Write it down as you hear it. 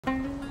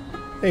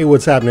Hey,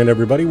 what's happening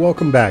everybody?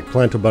 Welcome back,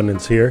 Plant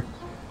Abundance here.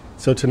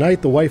 So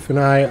tonight the wife and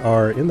I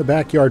are in the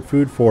backyard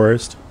food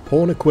forest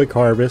pulling a quick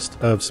harvest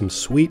of some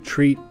sweet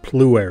treat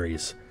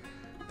plueries.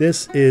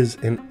 This is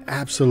an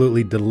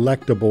absolutely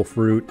delectable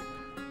fruit.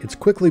 It's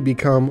quickly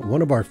become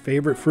one of our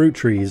favorite fruit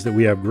trees that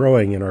we have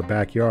growing in our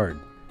backyard.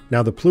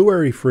 Now the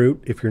pluery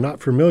fruit, if you're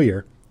not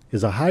familiar,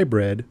 is a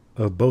hybrid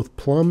of both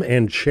plum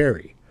and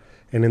cherry.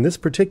 And in this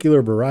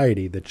particular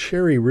variety, the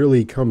cherry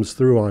really comes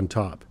through on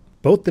top.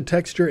 Both the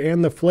texture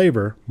and the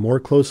flavor more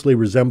closely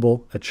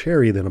resemble a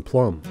cherry than a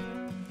plum.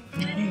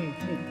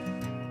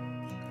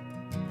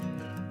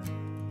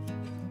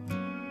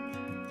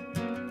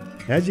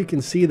 As you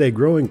can see, they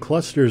grow in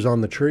clusters on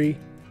the tree,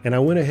 and I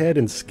went ahead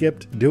and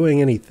skipped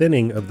doing any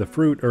thinning of the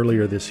fruit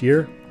earlier this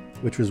year,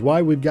 which is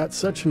why we've got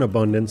such an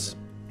abundance.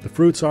 The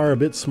fruits are a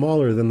bit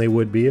smaller than they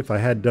would be if I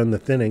had done the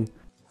thinning.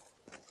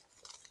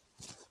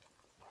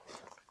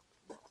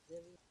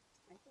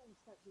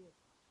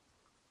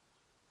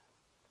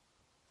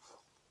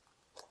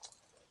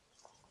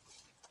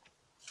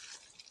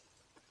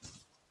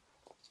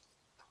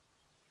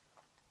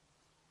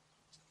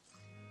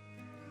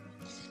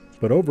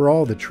 But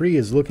overall, the tree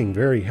is looking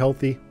very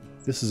healthy.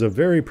 This is a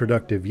very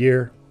productive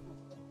year.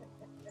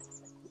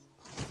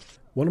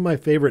 One of my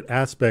favorite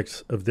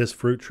aspects of this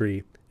fruit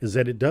tree is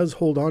that it does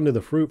hold on to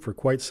the fruit for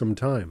quite some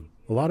time.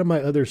 A lot of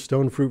my other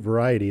stone fruit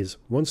varieties,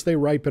 once they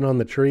ripen on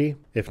the tree,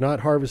 if not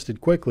harvested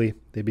quickly,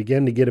 they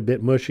begin to get a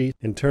bit mushy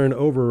and turn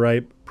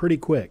overripe pretty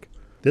quick.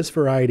 This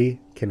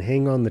variety can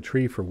hang on the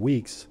tree for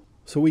weeks,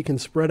 so we can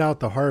spread out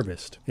the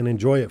harvest and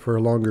enjoy it for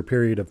a longer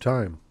period of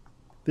time.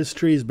 This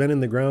tree's been in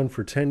the ground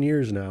for 10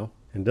 years now,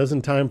 and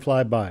doesn't time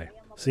fly by?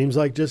 Seems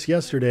like just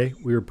yesterday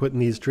we were putting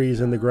these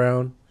trees in the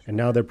ground, and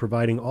now they're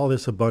providing all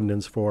this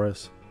abundance for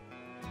us.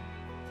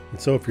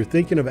 And so if you're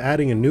thinking of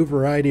adding a new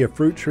variety of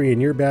fruit tree in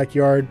your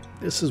backyard,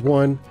 this is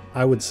one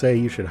I would say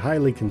you should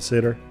highly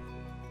consider.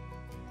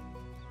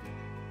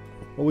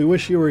 Well, we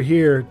wish you were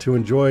here to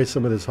enjoy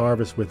some of this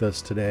harvest with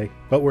us today,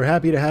 but we're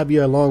happy to have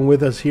you along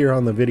with us here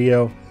on the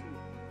video.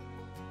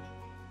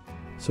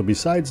 So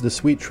besides the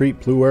sweet treat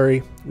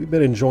pluery, we've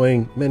been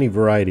enjoying many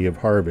variety of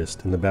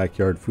harvest in the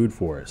backyard food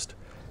forest.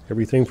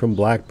 Everything from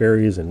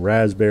blackberries and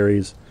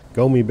raspberries,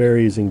 gomi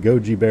berries and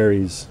goji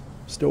berries,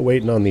 still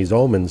waiting on these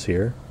almonds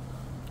here,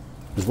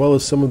 as well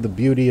as some of the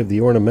beauty of the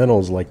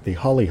ornamentals like the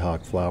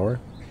hollyhock flower.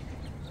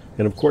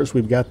 And of course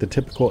we've got the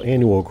typical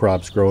annual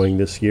crops growing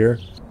this year: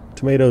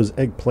 tomatoes,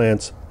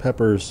 eggplants,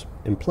 peppers,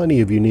 and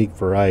plenty of unique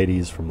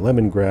varieties from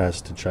lemongrass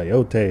to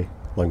chayote,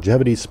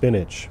 longevity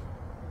spinach.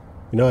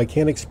 You know, I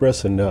can't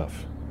express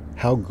enough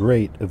how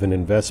great of an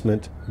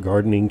investment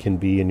gardening can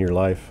be in your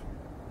life.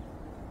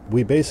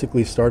 We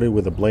basically started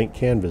with a blank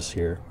canvas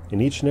here,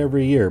 and each and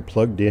every year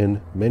plugged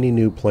in many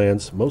new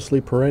plants,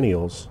 mostly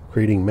perennials,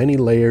 creating many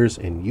layers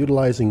and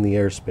utilizing the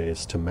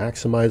airspace to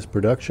maximize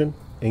production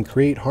and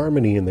create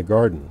harmony in the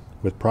garden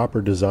with proper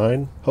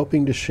design,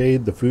 helping to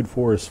shade the food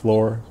forest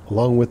floor,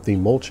 along with the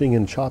mulching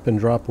and chop and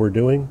drop we're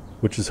doing,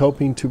 which is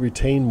helping to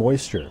retain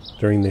moisture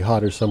during the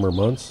hotter summer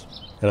months.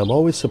 And I'm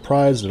always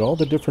surprised at all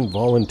the different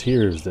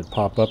volunteers that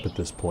pop up at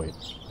this point.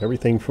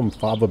 Everything from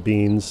fava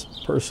beans,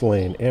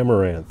 purslane,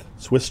 amaranth,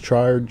 Swiss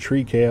chard,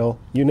 tree kale,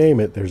 you name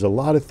it. There's a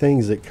lot of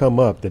things that come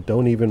up that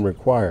don't even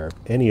require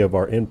any of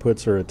our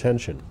inputs or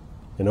attention.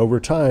 And over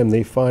time,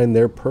 they find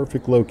their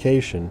perfect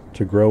location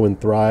to grow and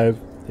thrive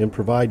and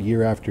provide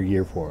year after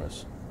year for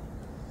us.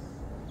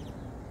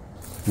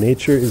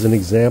 Nature is an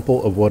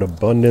example of what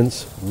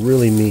abundance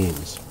really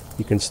means.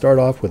 You can start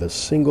off with a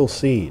single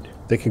seed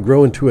that can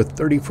grow into a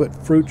 30-foot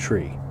fruit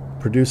tree,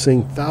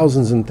 producing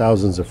thousands and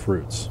thousands of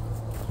fruits,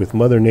 with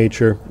Mother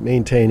Nature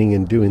maintaining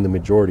and doing the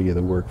majority of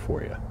the work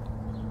for you.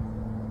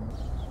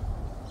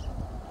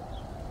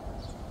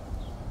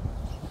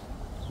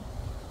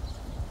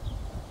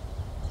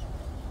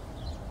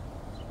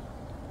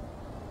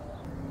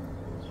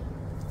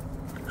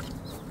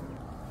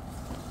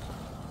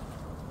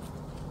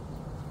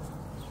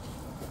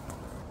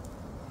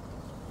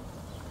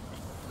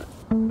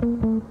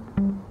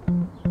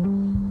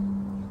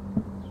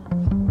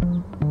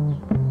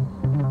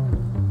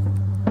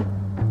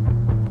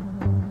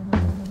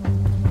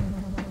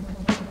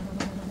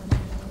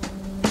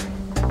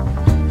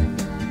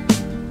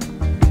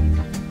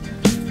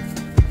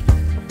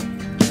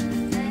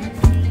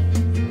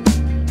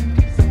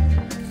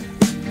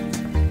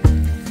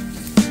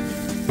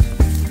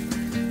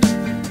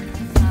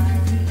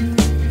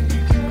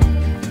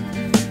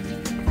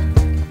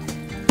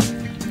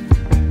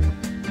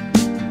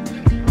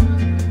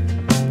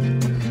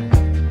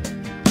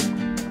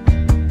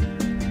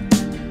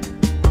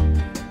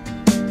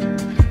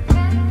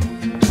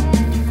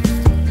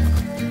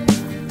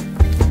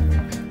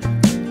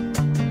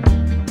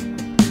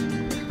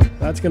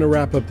 That's going to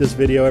wrap up this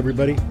video,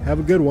 everybody. Have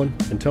a good one.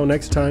 Until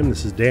next time,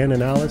 this is Dan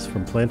and Alice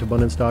from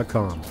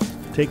plantabundance.com.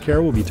 Take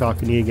care. We'll be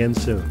talking to you again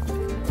soon.